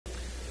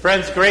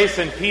Friends, grace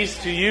and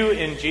peace to you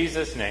in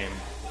Jesus' name.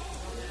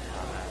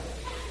 Amen.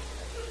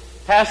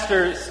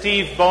 Pastor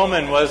Steve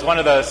Bowman was one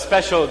of the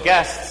special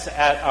guests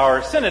at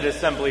our Synod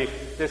Assembly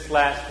this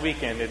last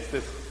weekend. It's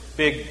this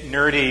big,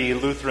 nerdy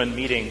Lutheran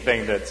meeting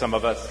thing that some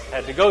of us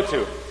had to go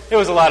to. It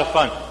was a lot of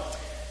fun.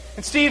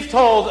 And Steve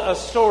told a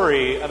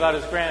story about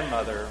his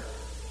grandmother,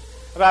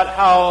 about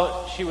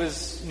how she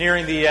was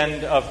nearing the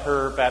end of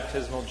her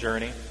baptismal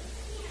journey,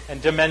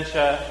 and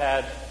dementia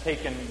had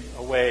taken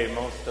away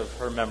most of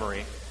her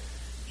memory.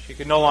 She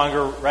could no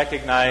longer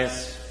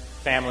recognize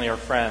family or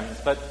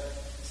friends, but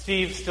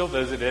Steve still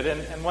visited,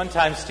 and one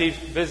time Steve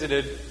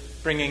visited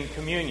bringing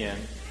communion.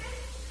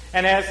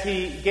 And as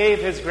he gave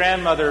his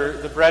grandmother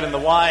the bread and the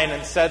wine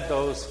and said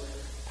those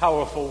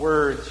powerful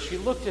words, she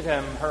looked at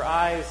him, her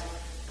eyes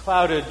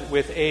clouded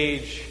with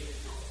age,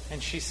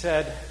 and she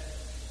said,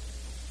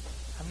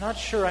 "I'm not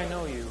sure I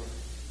know you,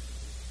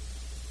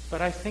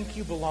 but I think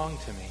you belong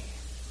to me.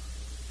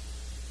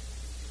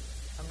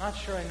 I'm not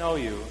sure I know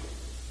you,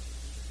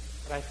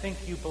 but I think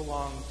you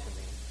belong to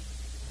me."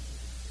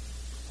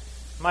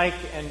 Mike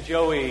and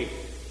Joey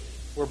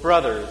were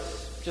brothers,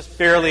 just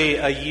barely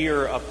a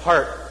year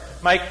apart.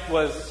 Mike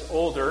was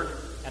older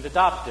and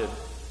adopted.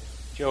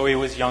 Joey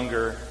was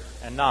younger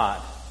and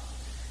not.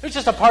 It was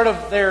just a part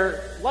of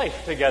their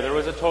life together. It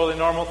was a totally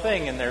normal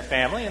thing in their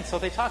family, and so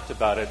they talked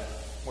about it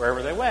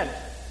wherever they went.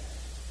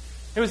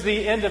 It was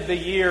the end of the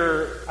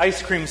year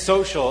ice cream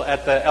social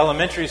at the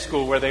elementary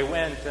school where they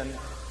went, and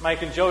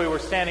Mike and Joey were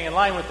standing in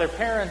line with their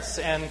parents,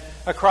 and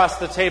across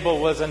the table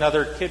was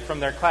another kid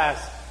from their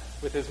class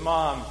with his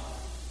mom.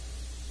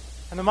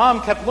 And the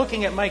mom kept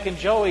looking at Mike and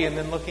Joey and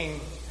then looking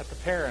at the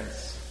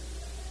parents,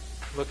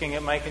 looking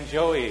at Mike and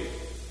Joey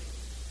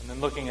and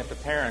then looking at the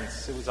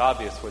parents. It was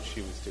obvious what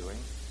she was doing.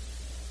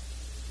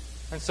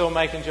 And so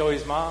Mike and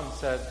Joey's mom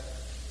said,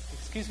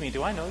 "Excuse me,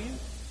 do I know you?"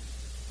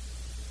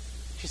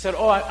 She said,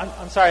 "Oh,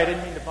 I'm sorry, I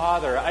didn't mean to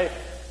bother.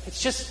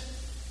 It's just,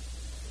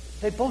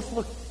 they both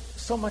look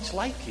so much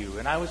like you,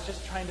 and I was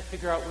just trying to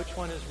figure out which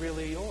one is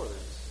really yours."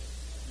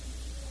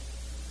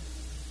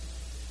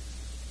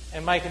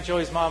 And Mike and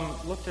Joey's mom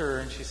looked at her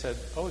and she said,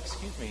 "Oh,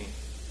 excuse me,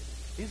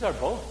 these are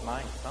both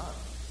my sons."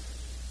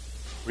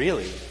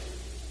 "Really?"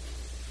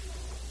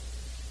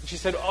 And she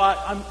said,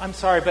 "Oh, I'm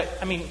sorry, but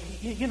I mean,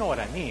 you know what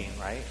I mean,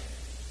 right?"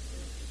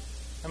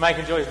 And Mike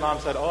and Joey's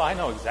mom said, "Oh, I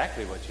know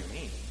exactly what you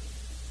mean.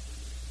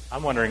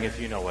 I'm wondering if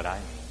you know what I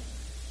mean.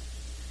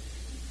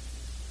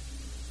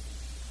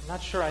 I'm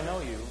not sure I know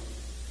you,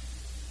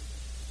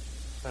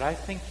 but I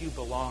think you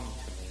belong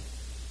to me."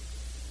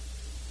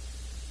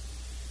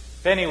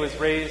 Benny was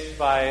raised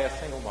by a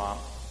single mom.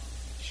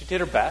 She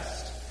did her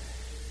best.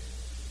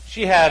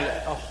 She had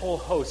a whole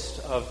host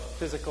of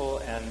physical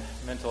and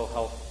mental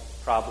health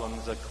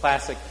problems, a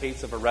classic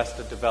case of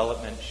arrested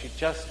development. She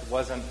just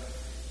wasn't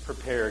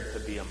prepared to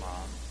be a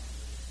mom.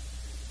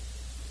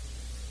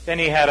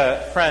 Benny had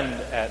a friend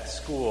at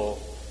school,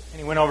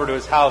 and he went over to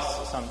his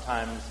house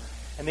sometimes.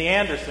 And the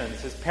Andersons,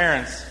 his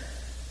parents,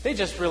 they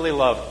just really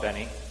loved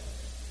Benny.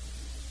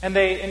 And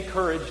they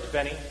encouraged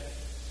Benny.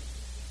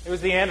 It was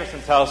the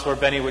Andersons' house where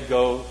Benny would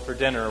go for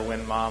dinner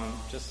when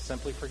Mom just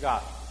simply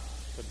forgot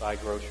to buy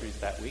groceries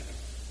that week.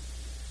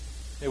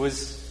 It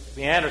was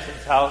the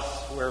Andersons'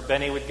 house where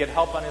Benny would get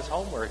help on his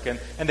homework, and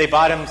they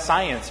bought him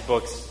science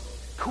books,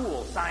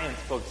 cool science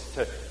books,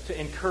 to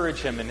encourage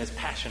him in his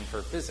passion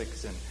for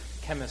physics and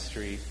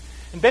chemistry.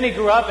 And Benny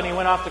grew up, and he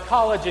went off to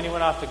college, and he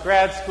went off to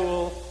grad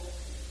school,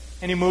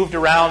 and he moved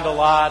around a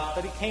lot,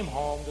 but he came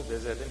home to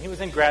visit. And he was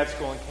in grad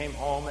school and came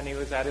home, and he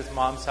was at his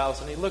mom's house,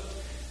 and he looked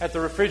at the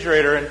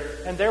refrigerator,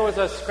 and there was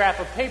a scrap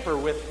of paper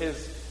with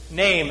his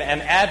name and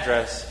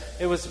address.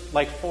 It was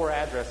like 4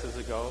 addresses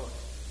ago.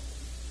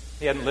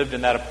 He hadn't lived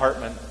in that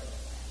apartment.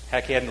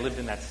 Heck, he hadn't lived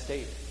in that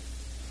state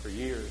for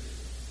years.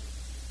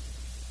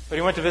 But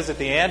he went to visit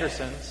the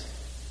Andersons,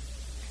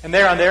 and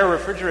there on their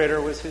refrigerator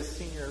was his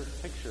senior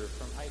picture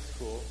from high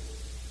school,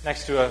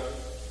 next to a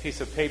piece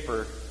of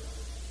paper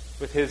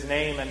with his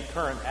name and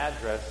current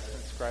address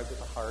inscribed with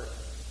a heart.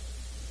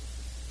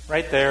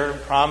 Right there,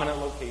 prominent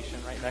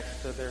location, right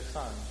next to their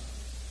son.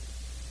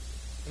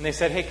 And they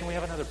said, "Hey, can we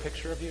have another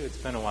picture of you? It's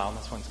been a while, and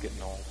this one's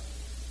getting old."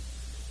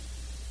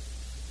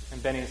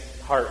 And Benny's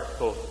heart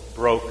both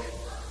broke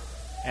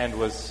and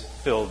was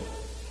filled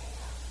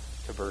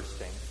to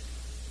bursting.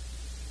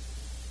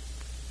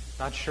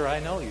 "Not sure I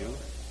know you,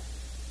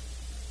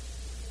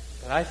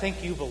 but I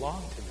think you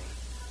belong to me."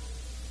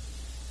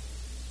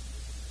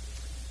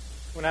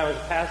 When I was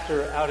a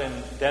pastor out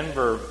in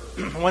Denver,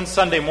 one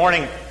Sunday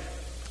morning,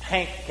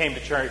 Hank came to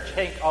church.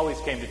 Hank always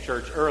came to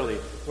church early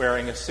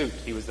wearing a suit.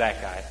 He was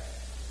that guy.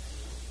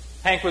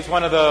 Hank was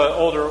one of the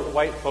older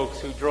white folks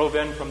who drove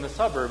in from the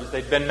suburbs.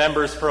 They'd been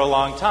members for a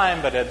long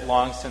time, but had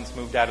long since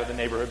moved out of the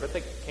neighborhood, but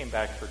they came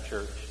back for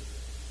church.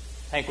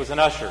 Hank was an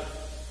usher.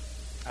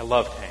 I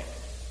loved Hank.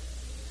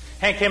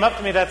 Hank came up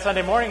to me that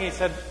Sunday morning. He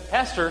said,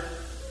 "Pastor,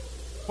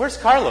 where's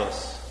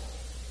Carlos?"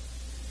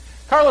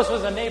 Carlos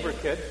was a neighbor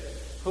kid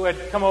who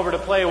had come over to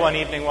play one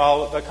evening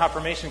while the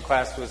confirmation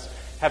class was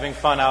having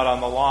fun out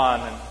on the lawn.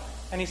 And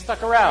And he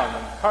stuck around,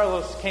 and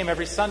Carlos came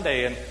every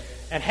Sunday,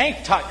 and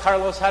Hank taught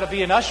Carlos how to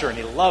be an usher, and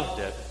he loved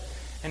it.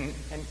 And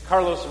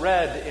Carlos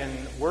read in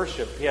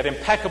worship. He had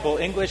impeccable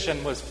English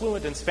and was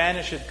fluent in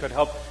Spanish. It could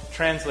help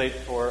translate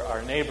for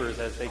our neighbors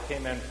as they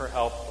came in for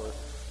help or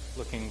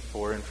looking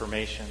for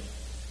information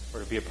or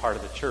to be a part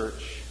of the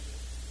church.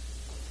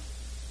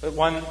 But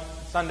one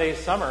Sunday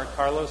summer,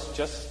 Carlos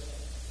just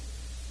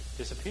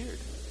disappeared.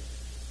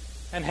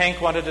 And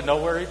Hank wanted to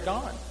know where he'd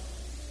gone.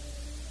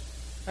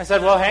 I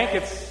said, well, Hank,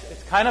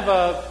 it's kind of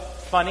a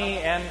funny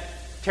and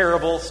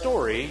terrible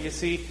story. You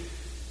see,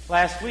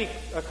 last week,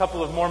 a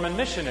couple of Mormon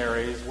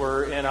missionaries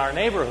were in our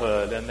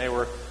neighborhood, and they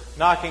were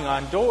knocking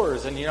on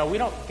doors. And, we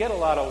don't get a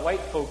lot of white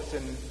folks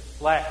in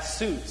black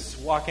suits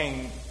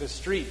walking the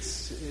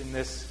streets in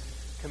this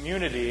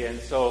community.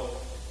 And so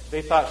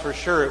they thought for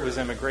sure it was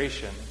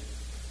immigration.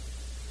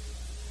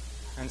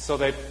 And so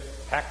they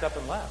packed up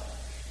and left.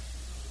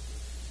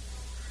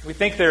 We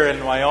think they're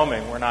in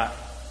Wyoming. We're not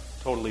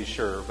totally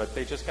sure, but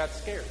they just got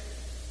scared.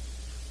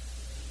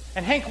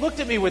 And Hank looked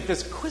at me with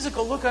this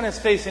quizzical look on his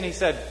face, and he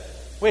said,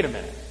 wait a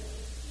minute.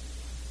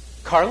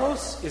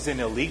 Carlos is an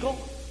illegal?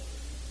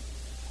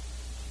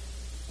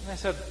 And I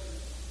said,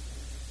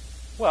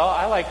 well,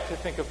 I like to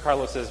think of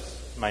Carlos as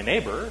my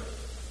neighbor,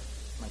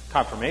 my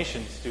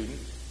confirmation student,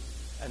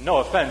 and no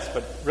offense,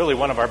 but really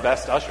one of our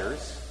best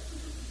ushers.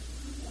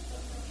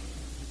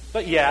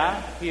 But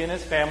yeah, he and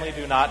his family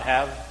do not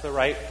have the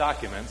right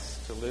documents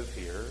to live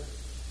here.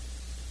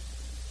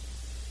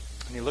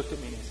 And he looked at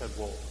me and he said,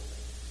 well,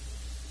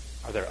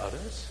 are there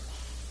others?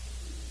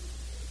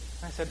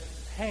 And I said,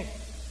 Hank,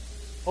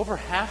 over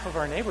half of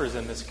our neighbors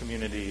in this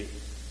community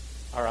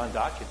are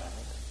undocumented.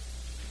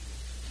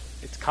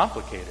 It's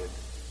complicated.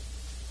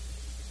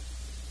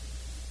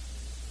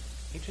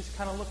 He just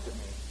kind of looked at me.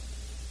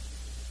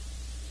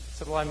 He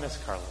said, well, I miss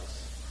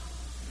Carlos.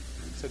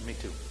 I said, me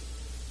too.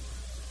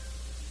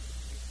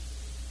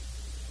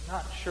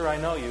 Not sure I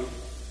know you,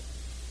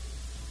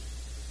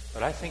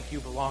 but I think you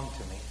belong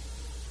to me.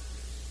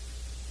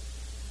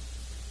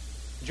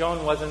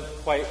 Joan wasn't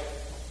quite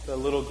the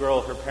little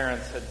girl her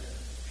parents had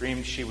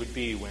dreamed she would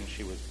be when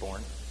she was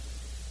born.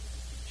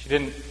 She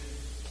didn't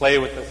play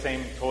with the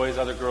same toys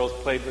other girls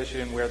played with. She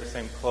didn't wear the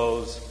same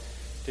clothes.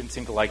 Didn't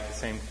seem to like the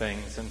same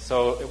things. And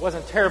so it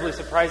wasn't terribly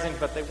surprising,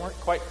 but they weren't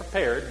quite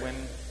prepared when,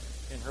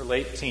 in her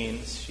late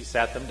teens, she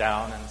sat them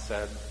down and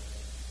said,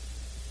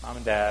 Mom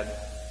and Dad,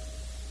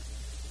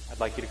 I'd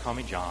like you to call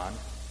me John.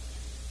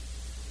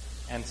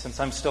 And since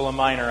I'm still a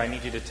minor, I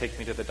need you to take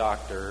me to the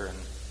doctor, and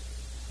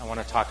I want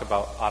to talk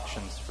about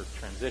options for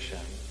transition.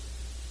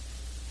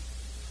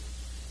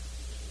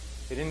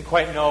 They didn't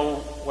quite know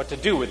what to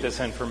do with this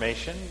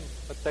information,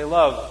 but they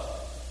loved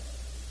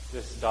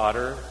this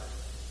daughter,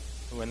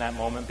 who in that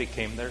moment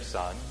became their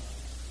son.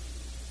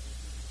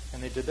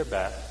 And they did their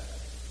best.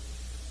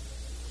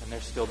 And they're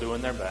still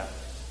doing their best.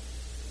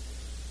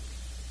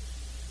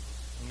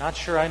 I'm not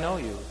sure I know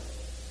you,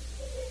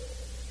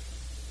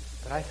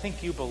 but I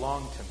think you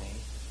belong to me.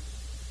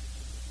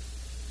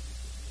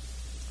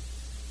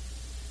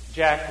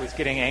 Jack was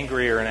getting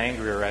angrier and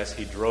angrier as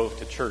he drove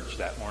to church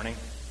that morning.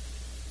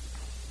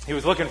 He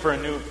was looking for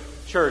a new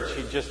church.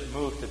 He'd just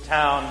moved to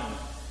town.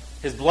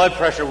 His blood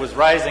pressure was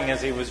rising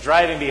as he was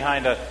driving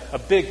behind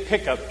a big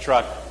pickup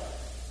truck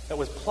that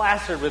was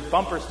plastered with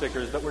bumper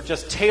stickers that were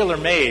just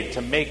tailor-made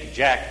to make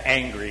Jack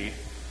angry,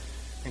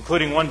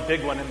 including one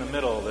big one in the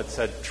middle that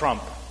said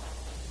Trump.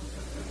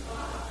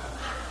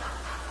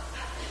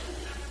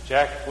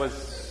 Jack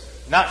was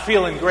not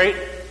feeling great.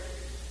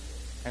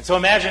 And so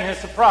imagine his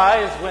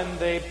surprise when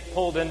they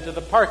pulled into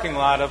the parking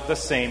lot of the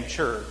same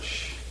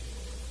church.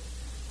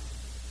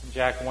 And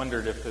Jack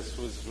wondered if this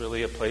was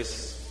really a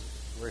place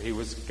where he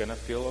was going to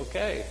feel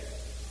okay.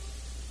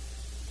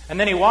 And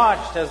then he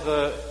watched as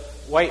the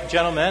white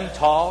gentleman,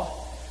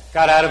 tall,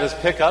 got out of his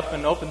pickup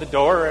and opened the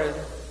door and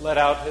let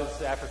out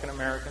his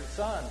African-American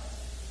son.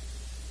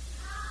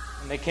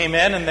 And they came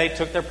in and they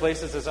took their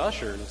places as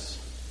ushers.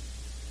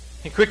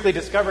 He quickly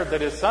discovered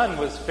that his son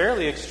was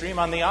fairly extreme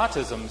on the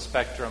autism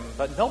spectrum,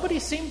 but nobody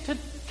seemed to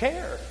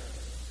care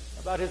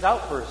about his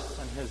outbursts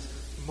and his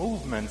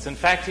movements. In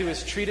fact, he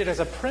was treated as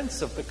a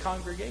prince of the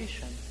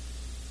congregation.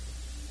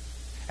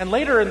 And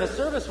later in the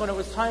service, when it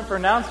was time for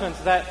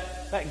announcements,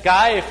 that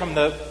guy from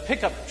the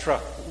pickup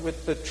truck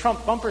with the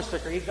Trump bumper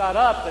sticker, he got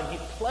up and he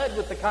pled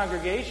with the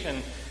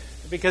congregation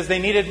because they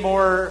needed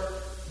more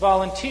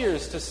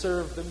volunteers to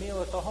serve the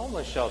meal at the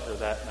homeless shelter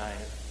that night.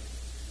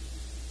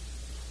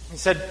 He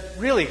said,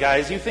 really,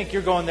 guys, you think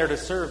you're going there to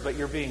serve, but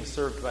you're being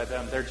served by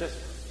them. They're just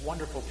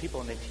wonderful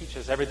people, and they teach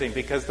us everything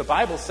because the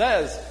Bible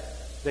says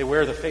they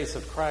wear the face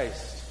of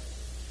Christ.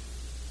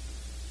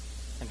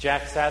 And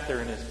Jack sat there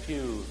in his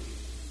pew,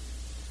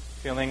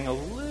 feeling a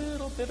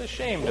little bit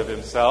ashamed of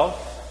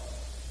himself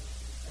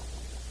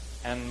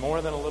and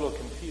more than a little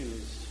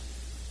confused.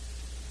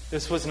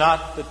 This was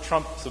not the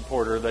Trump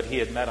supporter that he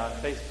had met on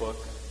Facebook,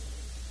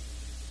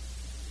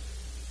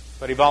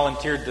 but he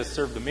volunteered to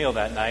serve the meal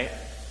that night.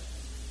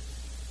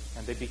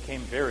 And they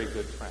became very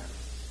good friends.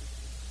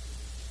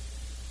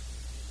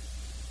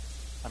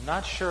 I'm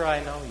not sure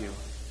I know you,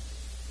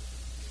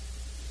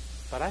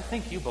 but I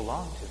think you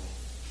belong to me.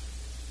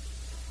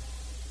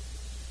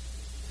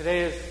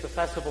 Today is the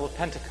festival of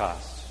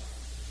Pentecost.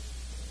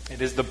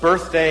 It is the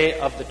birthday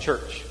of the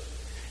church.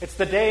 It's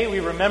the day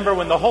we remember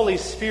when the Holy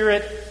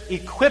Spirit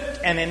equipped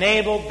and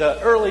enabled the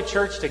early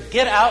church to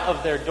get out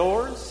of their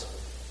doors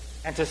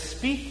and to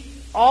speak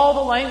all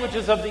the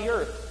languages of the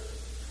earth,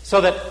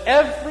 so that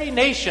every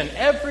nation,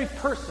 every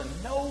person,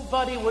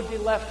 nobody would be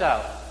left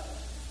out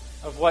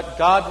of what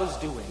God was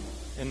doing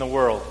in the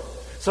world,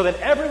 so that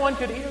everyone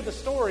could hear the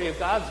story of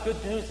God's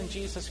good news in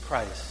Jesus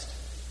Christ.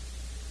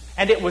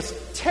 And it was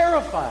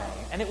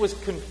terrifying, and it was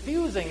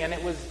confusing, and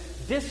it was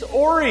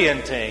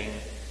disorienting.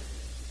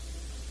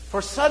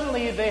 For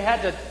suddenly they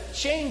had to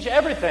change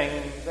everything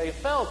they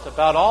felt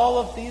about all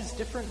of these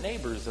different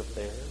neighbors of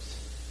theirs.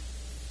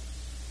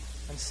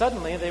 And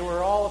suddenly they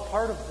were all a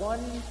part of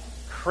one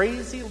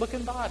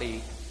crazy-looking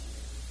body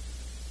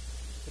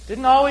that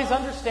didn't always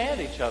understand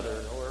each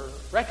other or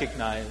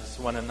recognize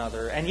one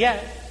another. And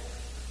yet,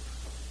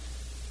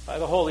 by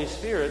the Holy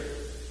Spirit,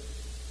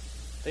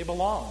 they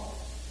belonged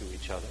to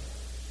each other.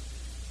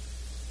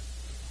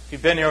 If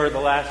you've been here over the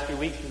last few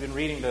weeks, you've been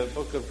reading the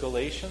book of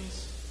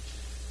Galatians,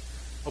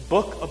 a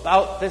book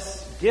about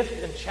this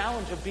gift and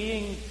challenge of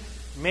being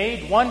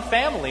made one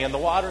family in the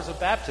waters of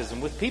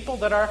baptism, with people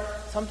that are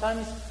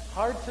sometimes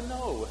hard to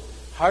know,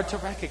 hard to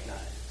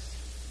recognize,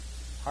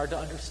 hard to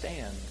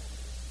understand.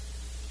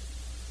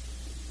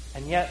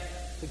 And yet,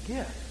 the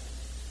gift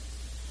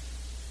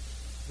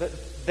that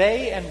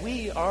they and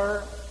we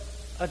are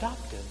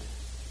adopted.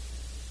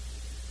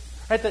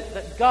 Right?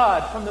 That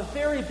God, from the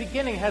very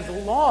beginning, has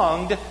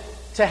longed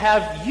to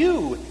have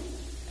you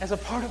as a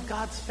part of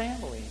God's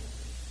family.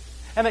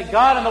 And that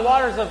God, in the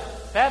waters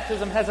of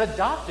baptism, has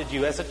adopted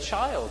you as a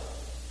child.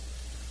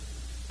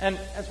 And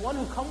as one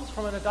who comes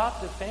from an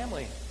adopted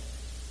family,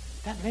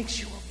 that makes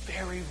you a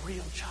very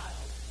real child.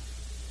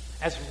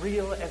 As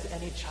real as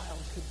any child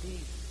could be.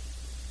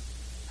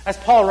 As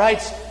Paul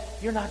writes,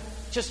 you're not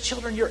just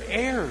children, you're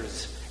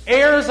heirs.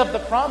 Heirs of the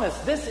promise.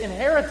 This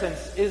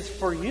inheritance is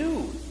for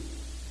you.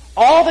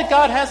 All that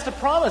God has to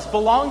promise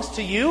belongs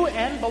to you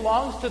and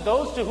belongs to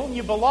those to whom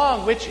you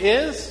belong, which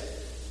is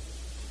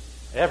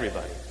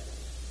everybody.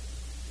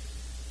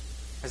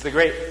 As the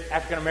great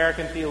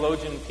African-American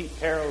theologian Pete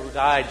Carroll, who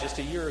died just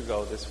a year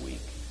ago this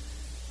week,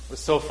 was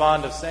so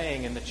fond of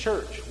saying, in the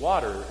church,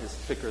 water is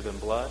thicker than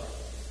blood.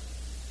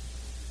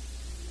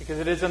 Because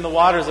it is in the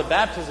waters of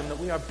baptism that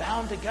we are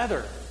bound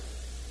together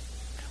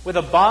with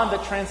a bond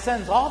that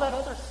transcends all that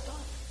other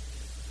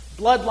stuff.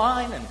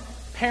 Bloodline and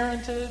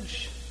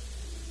parentage,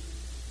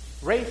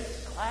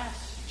 race,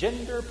 class,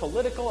 gender,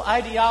 political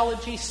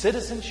ideology,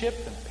 citizenship,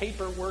 and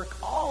paperwork,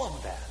 all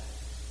of that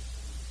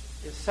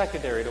is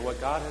secondary to what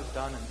God has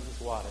done in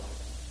these waters.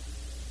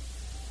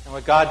 And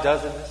what God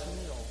does in this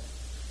meal.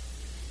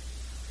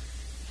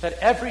 That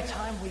every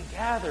time we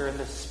gather and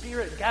the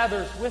Spirit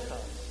gathers with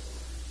us,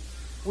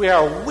 we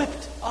are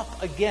whipped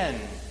up again,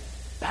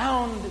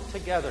 bound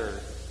together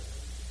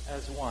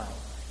as one.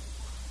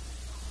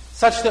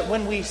 Such that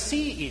when we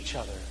see each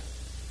other,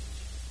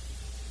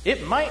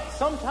 it might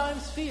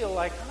sometimes feel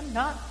like, I'm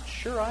not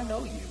sure I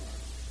know you.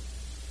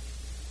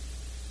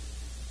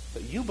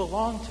 But you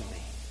belong to me.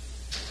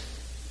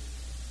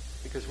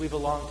 Because we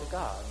belong to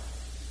God.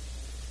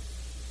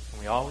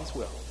 And we always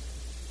will.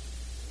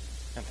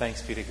 And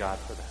thanks be to God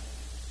for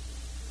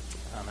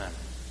that. Amen.